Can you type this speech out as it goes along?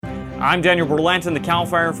I'm Daniel Berlant in the CAL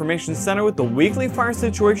FIRE Information Center with the weekly fire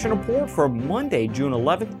situation report for Monday, June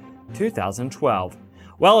 11th, 2012.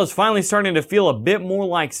 Well, it's finally starting to feel a bit more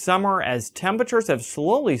like summer as temperatures have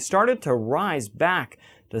slowly started to rise back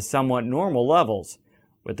to somewhat normal levels.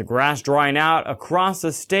 With the grass drying out across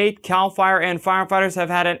the state, CAL FIRE and firefighters have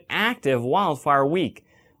had an active wildfire week.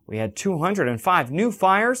 We had 205 new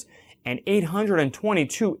fires and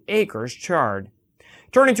 822 acres charred.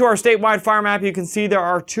 Turning to our statewide fire map, you can see there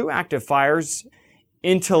are two active fires.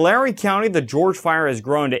 In Tulare County, the George Fire has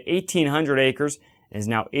grown to 1,800 acres and is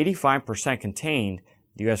now 85% contained.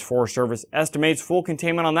 The U.S. Forest Service estimates full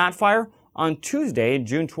containment on that fire on Tuesday,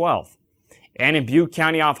 June 12th. And in Butte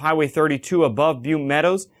County off Highway 32 above Butte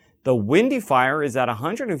Meadows, the Windy Fire is at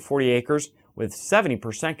 140 acres with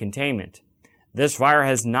 70% containment. This fire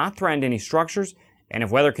has not threatened any structures, and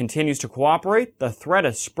if weather continues to cooperate, the threat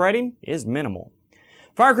of spreading is minimal.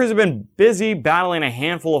 Fire crews have been busy battling a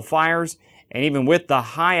handful of fires, and even with the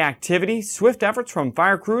high activity, swift efforts from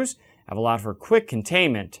fire crews have allowed for quick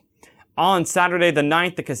containment. On Saturday the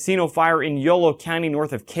 9th, the Casino Fire in Yolo County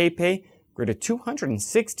north of Capay grew to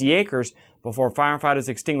 260 acres before firefighters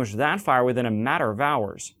extinguished that fire within a matter of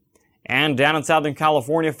hours. And down in Southern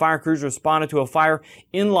California, fire crews responded to a fire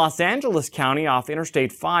in Los Angeles County off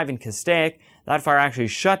Interstate 5 in Castaic. That fire actually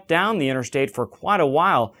shut down the interstate for quite a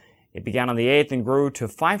while. It began on the 8th and grew to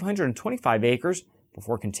 525 acres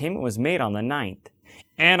before containment was made on the 9th.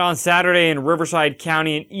 And on Saturday in Riverside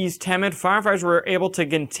County in East Hemet, firefighters were able to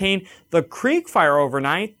contain the Creek Fire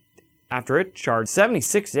overnight after it charred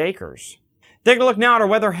 76 acres. Taking a look now at our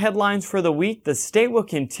weather headlines for the week. The state will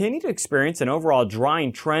continue to experience an overall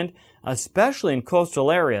drying trend, especially in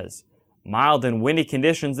coastal areas. Mild and windy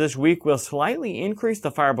conditions this week will slightly increase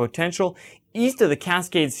the fire potential east of the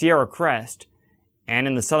Cascade Sierra Crest. And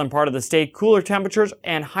in the southern part of the state, cooler temperatures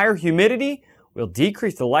and higher humidity will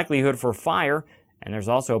decrease the likelihood for fire, and there's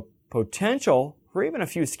also potential for even a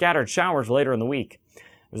few scattered showers later in the week.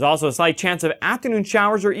 There's also a slight chance of afternoon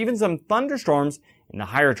showers or even some thunderstorms in the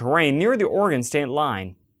higher terrain near the Oregon state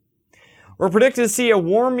line. We're predicted to see a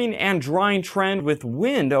warming and drying trend with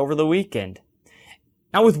wind over the weekend.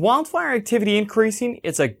 Now, with wildfire activity increasing,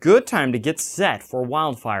 it's a good time to get set for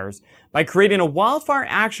wildfires by creating a wildfire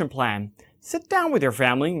action plan. Sit down with your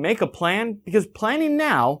family, make a plan, because planning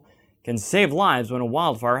now can save lives when a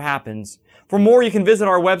wildfire happens. For more, you can visit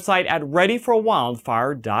our website at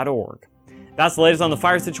readyforwildfire.org. That's the latest on the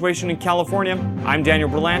fire situation in California. I'm Daniel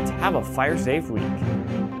Berlant. Have a fire-safe week.